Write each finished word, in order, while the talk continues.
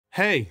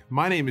Hey,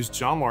 my name is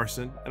John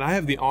Larson, and I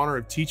have the honor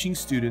of teaching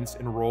students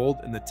enrolled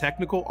in the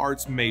Technical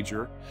Arts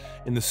major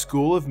in the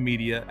School of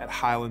Media at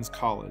Highlands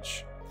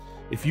College.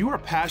 If you are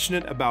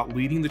passionate about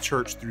leading the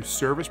church through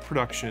service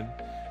production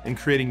and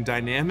creating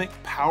dynamic,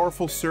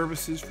 powerful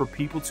services for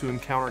people to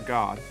encounter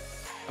God,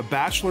 a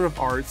Bachelor of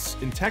Arts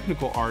in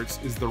Technical Arts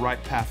is the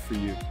right path for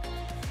you.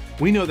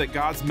 We know that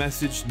God's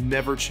message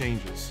never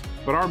changes,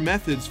 but our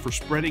methods for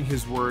spreading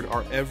His word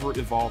are ever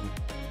evolving.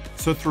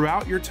 So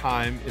throughout your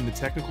time in the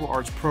Technical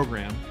Arts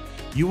program,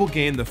 you will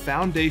gain the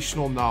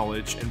foundational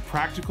knowledge and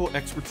practical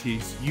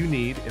expertise you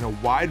need in a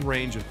wide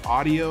range of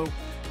audio,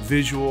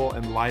 visual,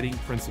 and lighting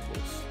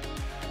principles.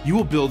 You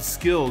will build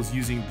skills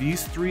using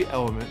these three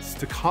elements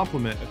to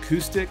complement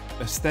acoustic,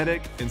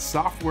 aesthetic, and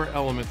software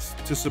elements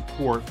to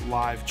support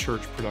live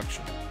church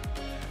production.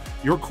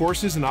 Your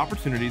courses and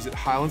opportunities at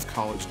Highlands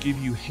College give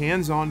you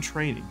hands-on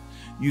training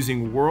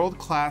using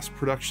world-class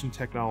production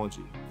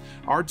technology.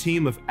 Our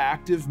team of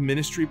active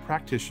ministry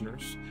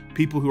practitioners,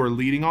 people who are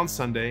leading on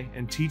Sunday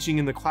and teaching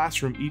in the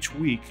classroom each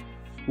week,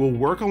 will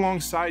work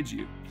alongside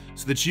you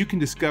so that you can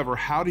discover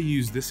how to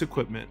use this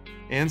equipment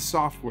and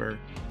software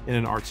in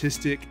an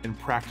artistic and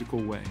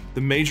practical way.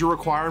 The major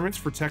requirements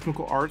for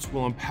Technical Arts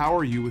will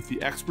empower you with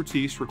the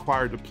expertise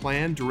required to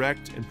plan,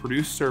 direct, and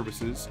produce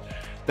services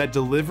that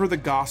deliver the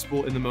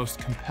gospel in the most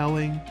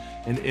compelling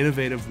and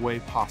innovative way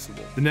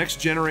possible. The next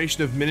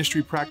generation of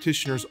ministry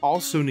practitioners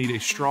also need a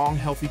strong,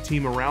 healthy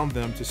team around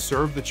them to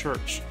serve the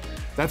church.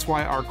 That's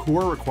why our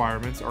core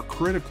requirements are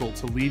critical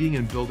to leading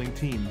and building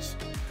teams.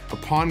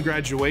 Upon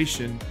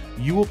graduation,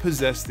 you will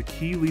possess the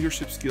key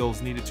leadership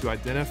skills needed to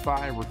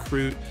identify,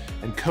 recruit,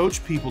 and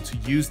coach people to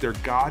use their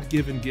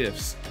God-given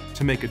gifts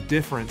to make a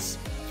difference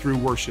through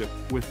worship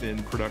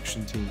within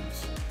production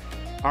teams.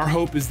 Our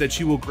hope is that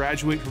you will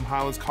graduate from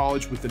Highlands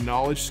College with the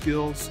knowledge,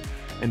 skills,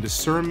 and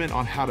discernment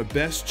on how to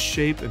best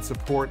shape and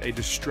support a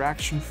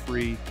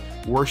distraction-free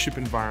worship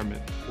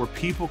environment where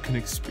people can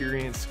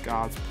experience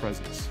God's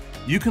presence.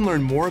 You can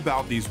learn more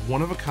about these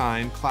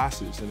one-of-a-kind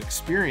classes and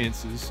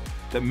experiences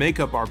that make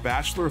up our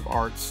Bachelor of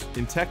Arts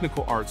in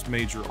Technical Arts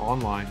major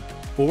online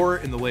or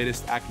in the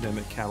latest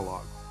academic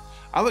catalog.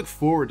 I look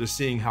forward to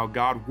seeing how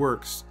God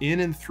works in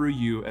and through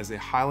you as a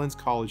Highlands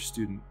College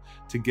student.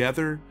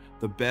 Together,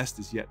 the best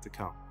is yet to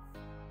come.